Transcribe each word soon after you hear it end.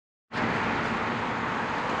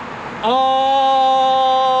All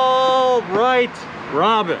right,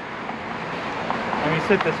 Robin. Let me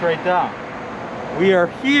sit this right down. We are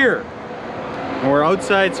here. And we're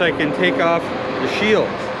outside so I can take off the shields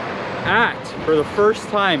at, for the first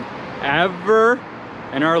time ever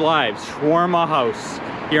in our lives, Shawarma House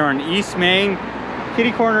here on East Main,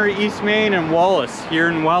 kitty corner East Main and Wallace here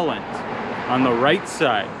in Welland on the right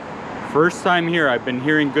side. First time here. I've been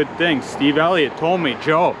hearing good things. Steve Elliott told me,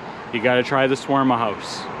 Joe, you got to try the Shawarma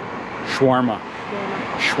House. Shawarma.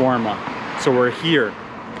 So we're here.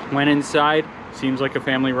 Went inside. Seems like a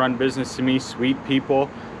family-run business to me. Sweet people.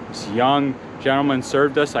 This young gentleman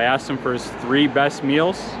served us. I asked him for his 3 best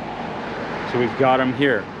meals. So we've got them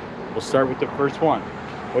here. We'll start with the first one.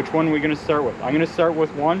 Which one are we going to start with? I'm going to start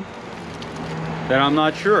with one that I'm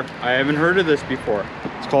not sure. I haven't heard of this before.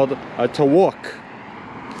 It's called a Tawook.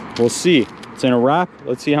 We'll see. It's in a wrap.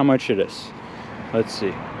 Let's see how much it is. Let's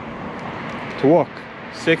see. Tawook,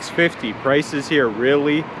 $6.50. Prices here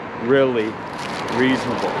really, really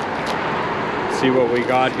reasonable. Let's see what we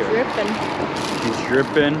got here. Dripping. He's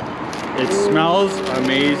dripping. It smells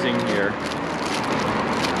amazing here.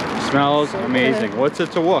 Smells amazing. What's a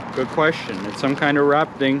Tawook? Good question. It's some kind of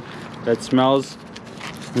wrap thing that smells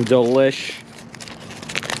delish.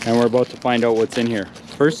 And we're about to find out what's in here.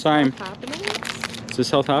 First time. Is this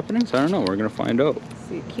health happenings? I don't know. We're gonna find out.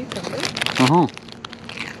 See cucumber.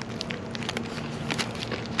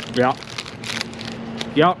 Yeah.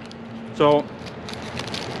 Yep. So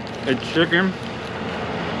it's chicken.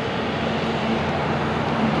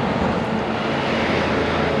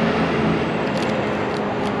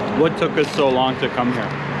 What took us so long to come here?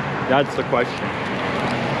 That's the question.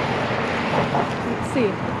 Let's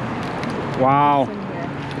see. Wow.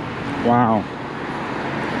 Wow.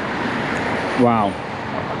 Wow.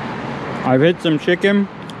 I've hit some chicken.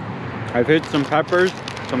 I've hit some peppers,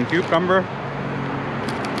 some cucumber.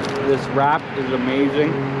 This wrap is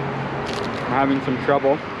amazing. I'm having some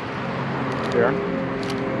trouble here.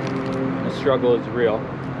 The struggle is real.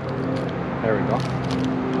 There we go.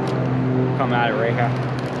 Come at it right here.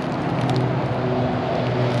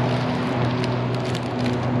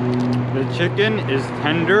 The chicken is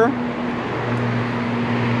tender.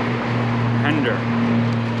 Tender.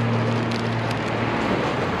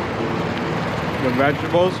 The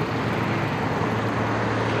vegetables,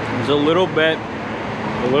 there's a little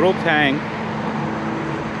tang.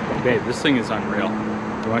 Babe, this thing is unreal.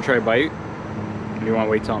 You want to try a bite? Or do you want to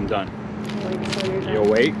wait till I'm done? You'll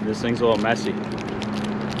wait? This thing's a little messy.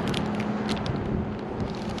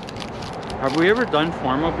 Have we ever done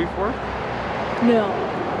shawarma before? No.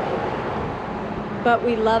 But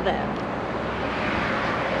we love it.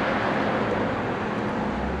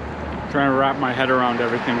 Trying to wrap my head around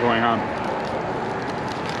everything going on.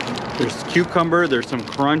 There's cucumber, there's some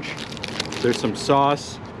crunch, there's some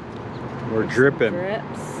sauce. We're dripping.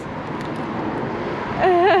 Drips.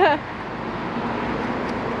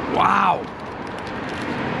 Wow.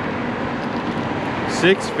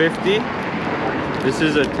 $6.50. This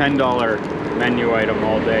is a $10 menu item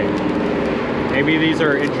all day. Maybe these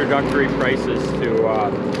are introductory prices to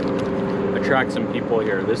attract some people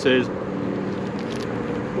here. This is...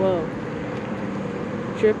 Whoa.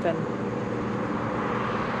 Dripping.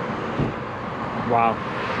 Wow.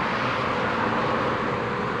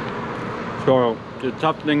 So the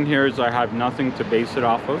tough thing here is I have nothing to base it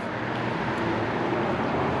off of.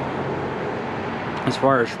 As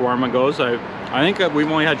far as shawarma goes, I think that we've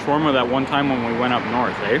only had shawarma that one time when we went up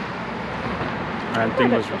north, eh? I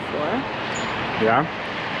think it was before. Yeah.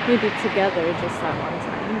 Maybe together just that one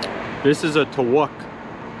time. This is a Tawook,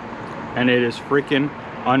 and it is freaking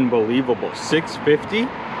unbelievable. $6.50.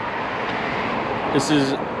 This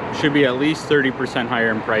should be at least 30% higher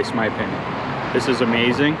in price, in my opinion. This is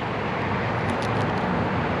amazing.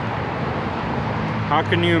 How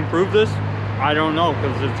can you improve this? I don't know,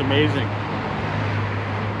 because it's amazing.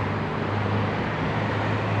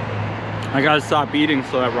 I gotta stop eating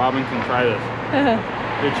so that Robin can try this.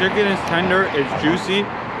 The chicken is tender, it's juicy.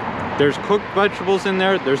 There's cooked vegetables in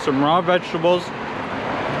there, there's some raw vegetables.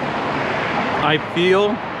 I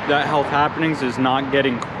feel that Health Happenings is not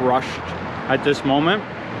getting crushed at this moment.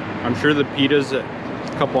 I'm sure the pita's a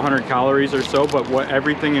couple hundred calories or so, but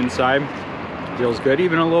everything inside feels good.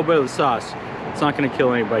 Even a little bit of the sauce. It's not gonna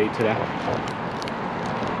kill anybody today.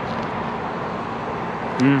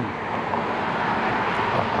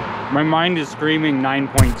 My mind is screaming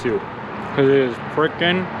 9.2 because it is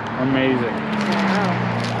freaking amazing. Wow.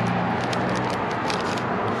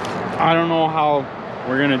 I don't know how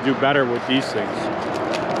we're gonna do better with these things,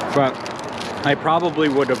 but I probably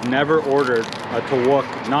would have never ordered a Tawook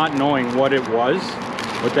not knowing what it was.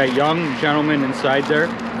 With that young gentleman inside there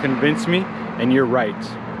convinced me, and you're right.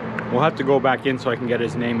 We'll have to go back in so I can get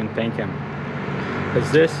his name and thank him.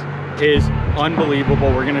 Because this is unbelievable.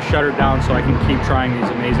 We're gonna shut her down so I can keep trying these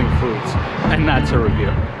amazing foods. And that's a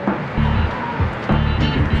review.